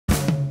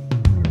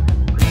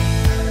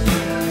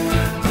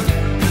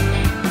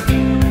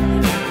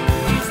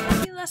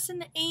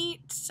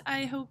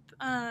I hope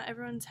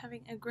everyone's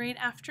having a great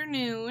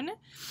afternoon,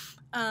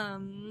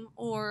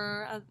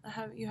 or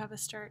you have the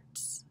start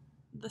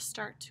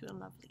to a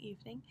lovely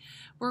evening.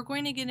 We're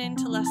going to get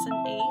into lesson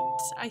 8.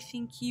 I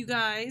think you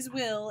guys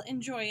will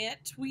enjoy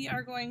it. We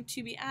are going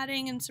to be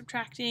adding and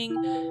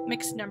subtracting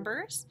mixed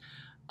numbers.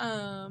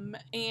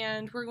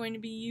 And we're going to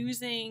be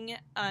using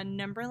a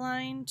number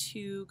line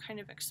to kind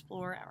of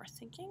explore our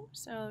thinking.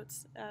 So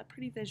it's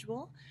pretty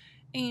visual.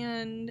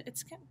 And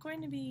it's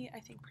going to be,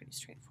 I think, pretty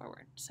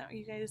straightforward. So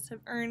you guys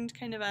have earned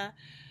kind of a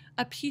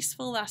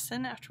peaceful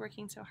lesson after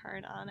working so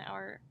hard on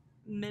our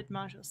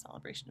mid-module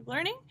celebration of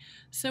learning.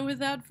 So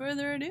without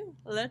further ado,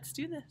 let's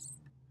do this.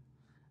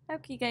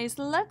 Okay guys,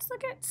 let's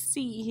look at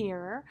C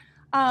here.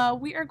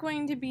 We are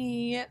going to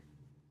be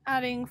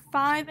adding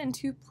 5 and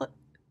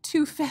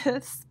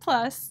 2/5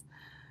 plus,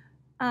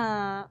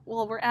 well,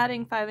 we're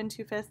adding 5 and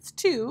 2/5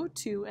 to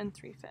 2 and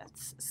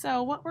 3/5.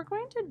 So what we're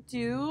going to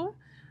do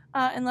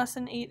in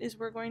lesson 8 is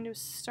we're going to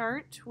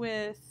start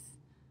with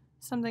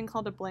something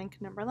called a blank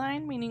number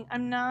line, meaning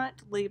I'm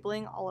not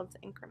labeling all of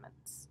the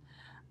increments.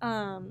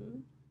 I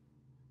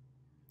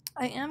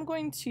am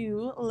going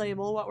to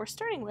label what we're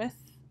starting with,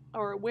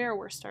 or where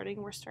we're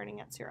starting. We're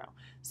starting at 0.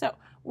 So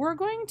we're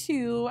going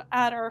to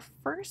add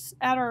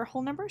our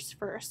whole numbers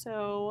first.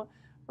 So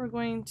we're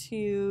going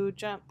to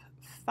jump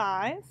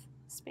 5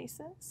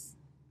 spaces.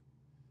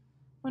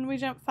 When we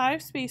jump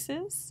 5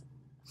 spaces,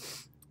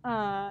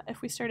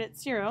 if we start at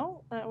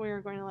 0, we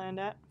are going to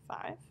land at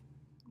 5.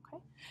 Okay,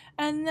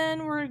 and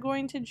then we're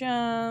going to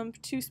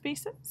jump 2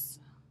 spaces.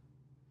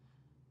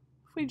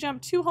 If we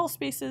jump 2 whole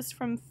spaces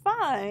from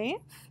 5,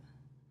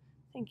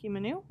 thank you,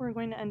 Manu, we're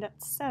going to end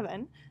at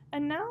 7.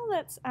 And now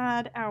let's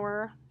add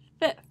our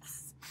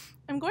fifths.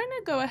 I'm going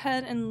to go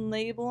ahead and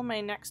label my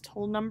next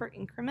whole number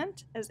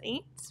increment as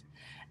 8.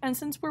 And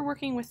since we're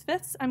working with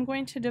fifths, I'm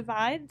going to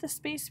divide the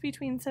space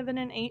between 7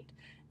 and 8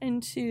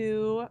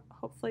 into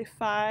hopefully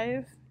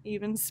 5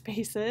 even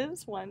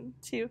spaces. 1,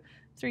 2,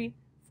 3,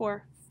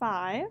 4,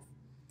 5.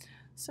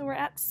 So we're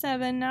at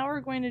 7. Now we're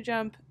going to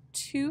jump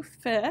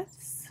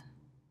 2/5.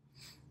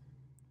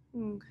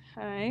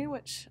 Okay,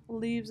 which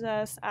leaves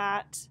us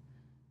at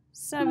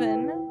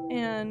 7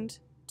 and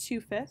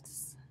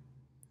 2/5.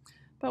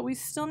 But we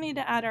still need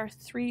to add our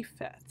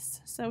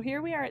 3/5. So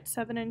here we are at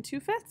 7 and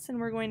 2/5, and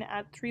we're going to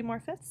add 3 more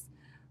fifths.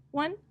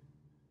 1,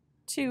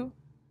 2,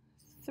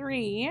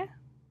 3.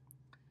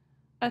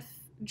 A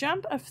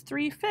jump of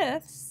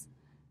 3/5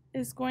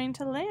 is going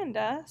to land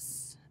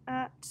us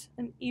at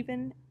an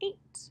even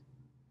 8.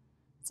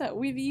 So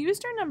we've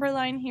used our number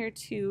line here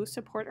to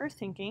support our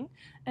thinking,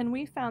 and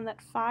we found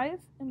that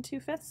 5 and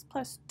 2/5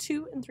 plus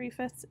 2 and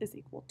 3/5 is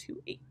equal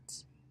to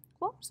 8.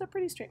 Well, so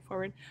pretty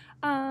straightforward.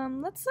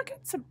 Let's look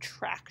at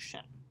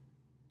subtraction.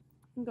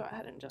 Go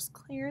ahead and just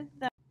clear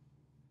that.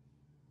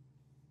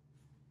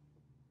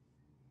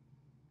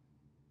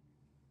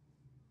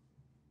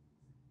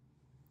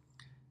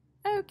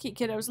 Okay,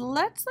 kiddos,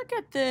 let's look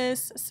at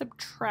this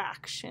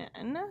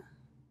subtraction.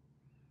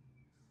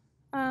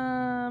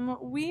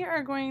 We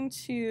are going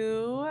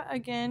to,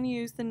 again,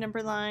 use the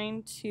number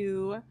line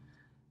to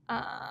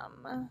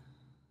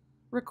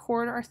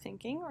record our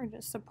thinking, or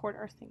just support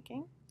our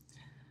thinking.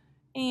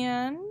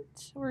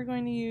 And we're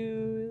going to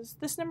use,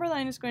 this number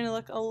line is going to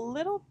look a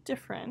little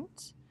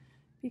different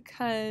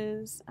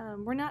because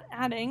we're not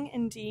adding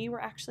in D, we're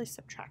actually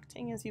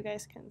subtracting, as you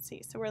guys can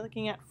see. So we're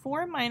looking at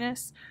 4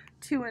 minus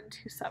 2 and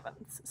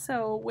 2/7.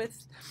 So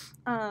with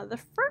the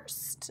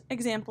first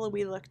example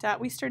we looked at,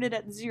 we started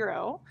at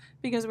 0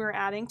 because we were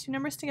adding 2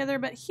 numbers together,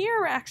 but here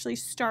we're actually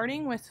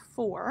starting with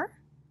 4.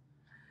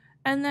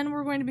 And then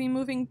we're going to be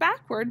moving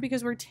backward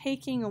because we're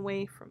taking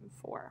away from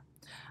 4.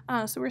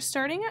 So we're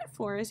starting at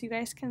 4, as you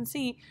guys can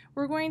see.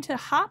 We're going to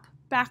hop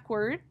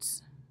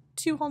backwards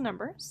 2 whole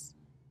numbers.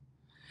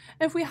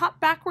 If we hop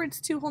backwards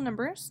 2 whole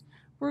numbers,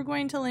 we're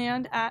going to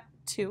land at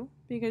 2,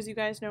 because you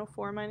guys know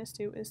 4 minus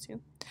 2 is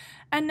 2.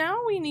 And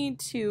now we need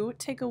to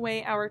take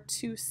away our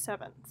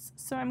 2/7.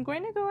 So I'm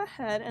going to go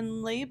ahead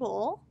and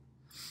label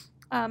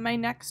my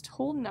next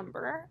whole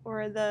number,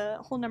 or the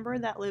whole number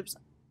that lives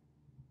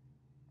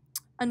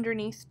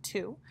underneath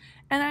 2,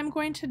 and I'm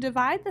going to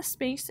divide the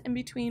space in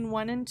between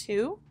 1 and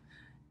 2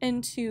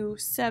 into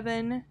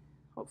 7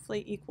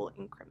 hopefully equal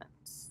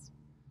increments.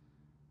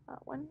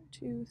 1,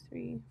 2,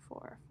 3,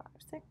 4, 5,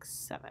 6,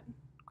 7.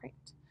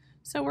 Great.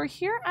 So we're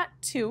here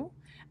at 2,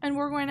 and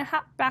we're going to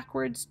hop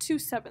backwards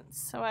 2/7.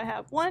 So I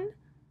have 1,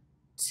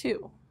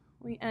 2.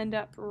 We end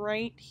up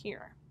right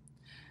here.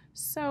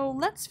 So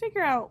let's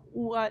figure out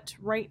what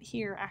right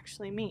here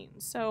actually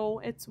means. So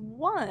it's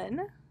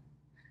 1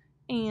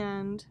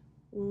 and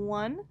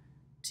 1,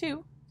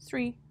 2,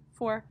 3,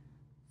 4,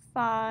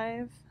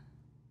 5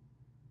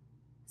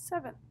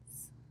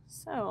 sevenths.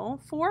 So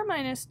 4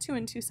 minus 2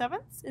 and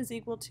 2/7 is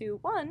equal to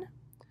 1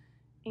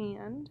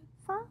 and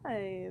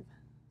 5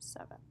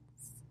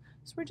 sevenths.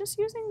 So we're just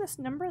using this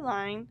number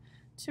line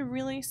to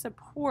really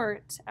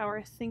support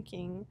our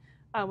thinking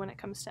when it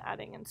comes to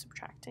adding and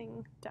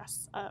subtracting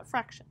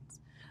fractions.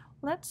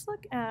 Let's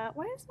look at,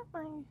 why is that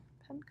my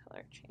pen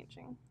color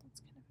changing? That's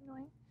kind of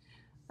annoying.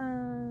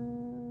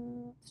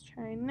 Let's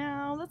try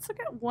now. Let's look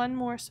at one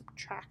more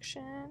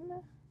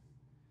subtraction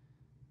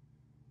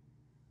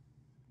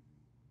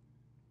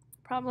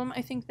problem.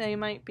 I think they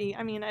might be,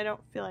 I mean, I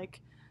don't feel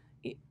like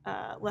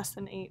less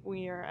than 8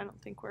 I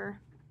don't think we're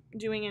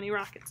doing any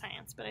rocket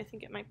science, but I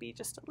think it might be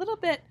just a little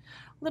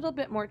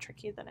bit more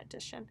tricky than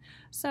addition.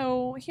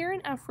 So here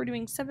in F we're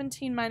doing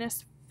 17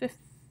 minus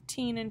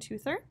 15 and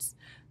 2/3.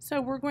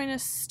 So we're going to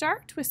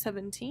start with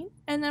 17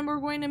 and then we're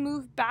going to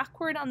move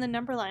backward on the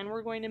number line.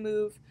 We're going to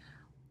move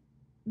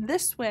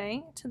this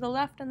way to the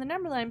left on the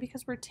number line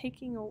because we're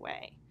taking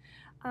away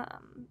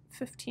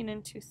 15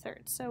 and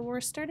 2/3. So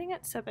we're starting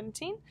at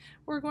 17.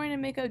 We're going to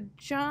make a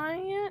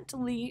giant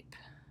leap,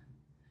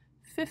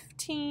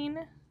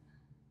 15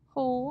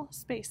 whole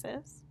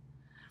spaces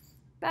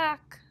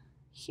back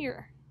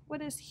here.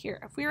 What is here?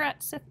 If we were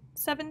at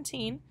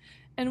 17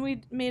 and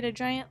we made a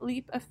giant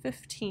leap of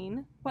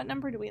 15, what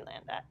number do we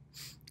land at?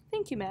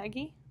 Thank you,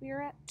 Maggie. We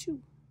are at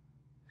 2.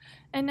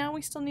 And now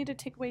we still need to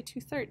take away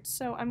 2/3.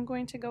 So I'm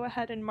going to go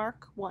ahead and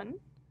mark 1.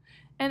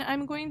 And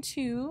I'm going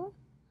to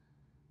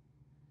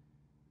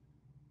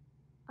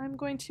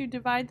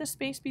divide the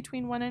space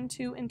between 1 and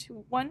 2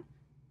 into 1,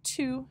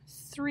 2,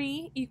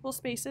 3 equal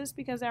spaces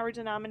because our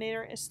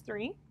denominator is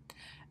 3.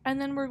 And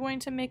then we're going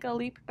to make a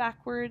leap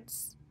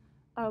backwards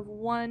of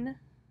 1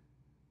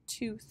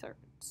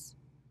 2/3.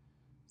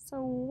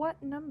 So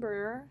what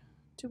number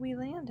do we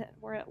land at?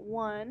 We're at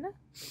 1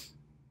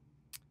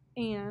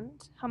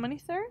 and how many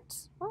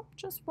thirds? Well,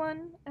 just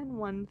 1 and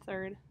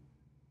 1/3.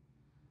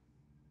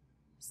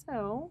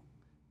 So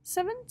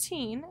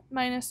 17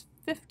 minus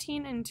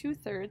 15 and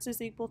 2/3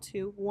 is equal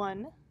to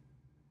 1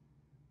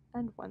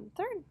 and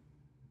 1/3.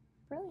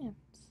 Brilliant.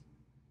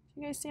 Do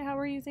you guys see how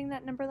we're using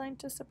that number line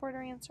to support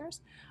our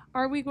answers?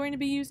 Are we going to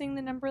be using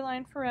the number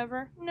line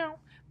forever? No,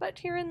 but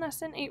here in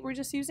lesson 8 we're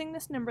just using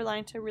this number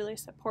line to really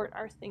support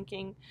our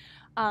thinking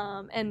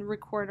and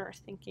record our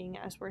thinking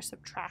as we're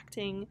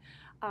subtracting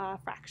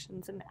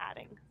fractions and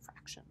adding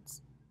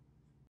fractions.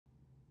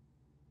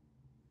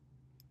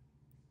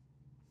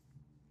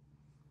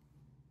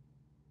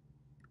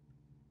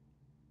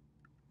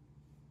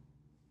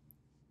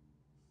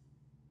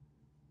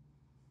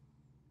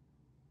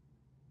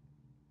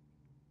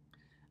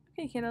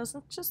 Okay, kiddos,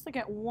 let's just look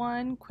at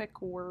one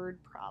quick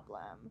word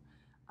problem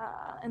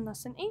in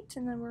lesson 8,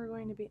 and then we're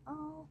going to be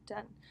all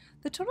done.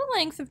 The total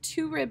length of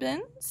 2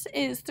 ribbons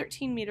is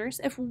 13 meters.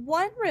 If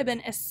one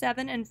ribbon is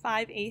 7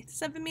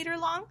 5/8 of a meter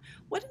long,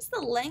 what is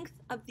the length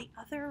of the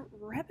other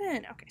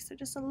ribbon? Okay, so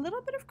just a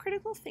little bit of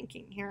critical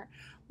thinking here.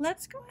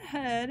 Let's go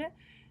ahead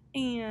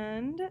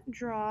and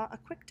draw a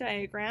quick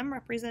diagram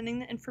representing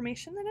the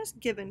information that is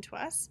given to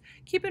us.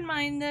 Keep in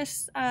mind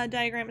this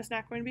diagram is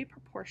not going to be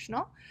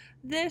proportional.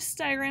 This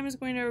diagram is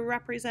going to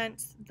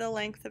represent the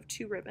length of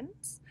 2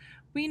 ribbons.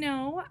 We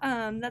know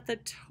that the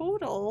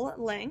total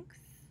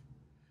length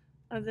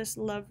of this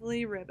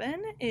lovely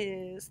ribbon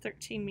is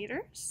 13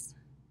 meters.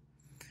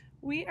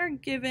 We are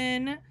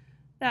given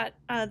that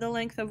the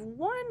length of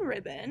one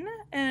ribbon,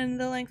 and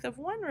the length of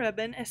one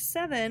ribbon is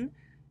 7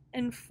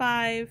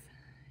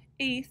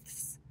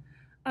 5/8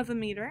 of a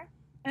meter,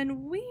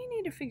 and we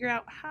need to figure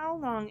out how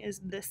long is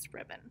this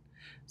ribbon.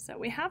 So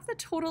we have the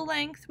total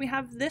length, we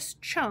have this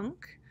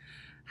chunk.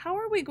 How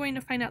are we going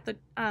to find out the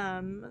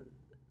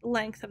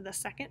length of the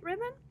second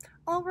ribbon?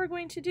 All we're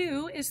going to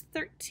do is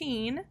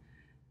 13,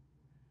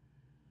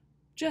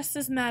 just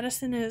as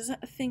Madison is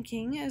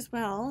thinking as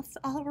well.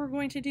 All we're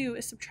going to do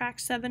is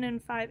subtract 7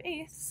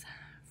 5/8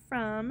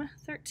 from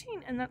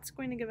 13, and that's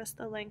going to give us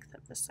the length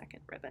of the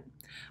second ribbon.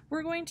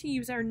 We're going to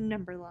use our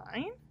number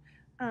line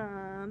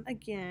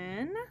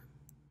again,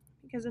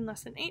 because in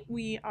lesson 8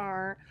 we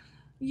are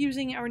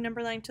using our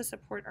number line to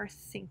support our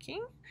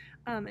thinking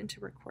and to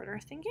record our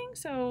thinking.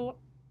 So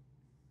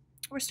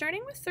we're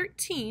starting with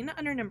 13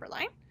 under number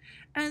line,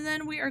 and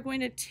then we are going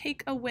to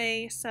take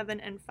away 7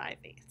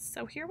 5/8.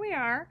 So here we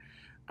are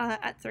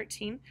at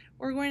 13.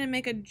 We're going to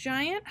make a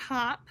giant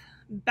hop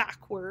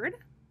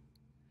backward.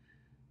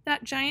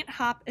 That giant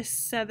hop is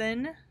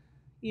 7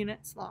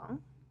 units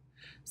long.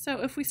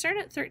 So if we start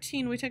at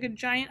 13, we take a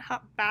giant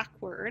hop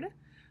backward,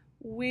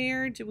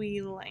 where do we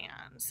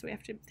land? So we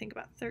have to think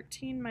about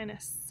 13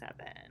 minus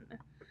 7.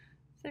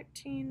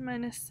 13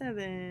 minus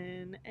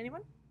 7.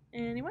 Anyone?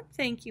 Anyone?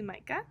 Thank you,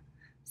 Micah.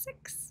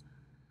 6.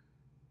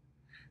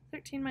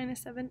 13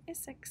 minus 7 is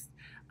 6.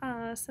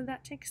 So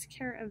that takes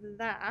care of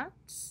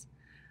that.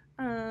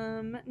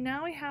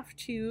 Now we have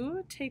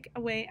to take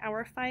away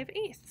our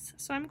 5/8.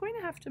 So I'm going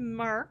to have to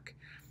mark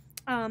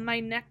my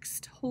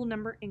next whole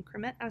number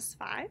increment as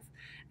 5,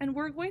 and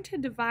we're going to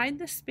divide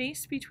the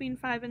space between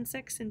 5 and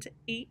 6 into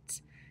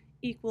 8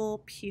 equal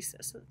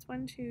pieces. So that's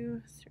 1,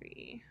 2,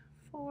 3,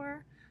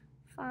 4,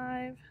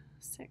 5,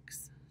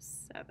 6,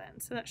 7.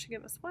 So that should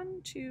give us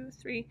 1, 2,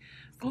 3,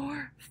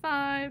 4,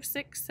 5,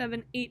 6,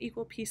 7, 8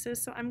 equal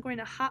pieces. So I'm going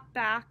to hop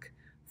back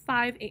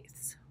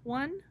 5/8.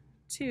 1,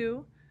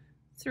 2,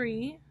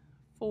 3,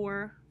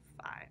 4,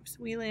 5.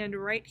 So we land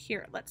right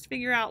here. Let's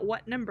figure out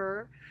what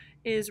number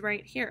is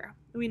right here.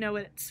 We know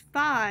it's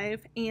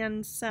 5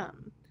 and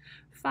some.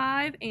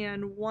 5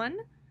 and 1,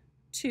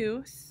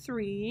 2,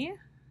 3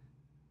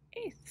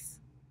 eighths.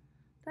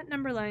 That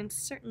number line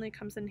certainly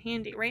comes in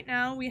handy. Right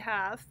now we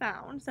have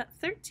found that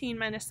 13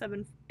 minus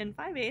 7 and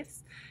 5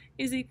 eighths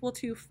is equal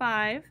to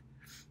 5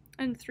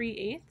 and 3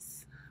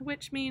 eighths,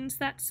 which means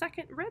that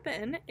second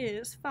ribbon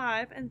is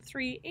 5 and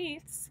 3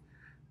 eighths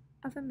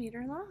of a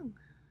meter long.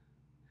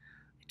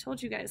 I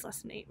told you guys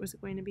lesson 8 was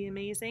going to be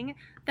amazing.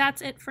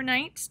 That's it for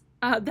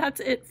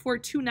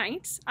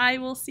tonight. I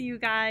will see you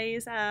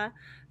guys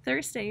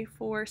Thursday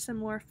for some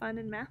more fun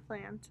in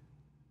Mathland.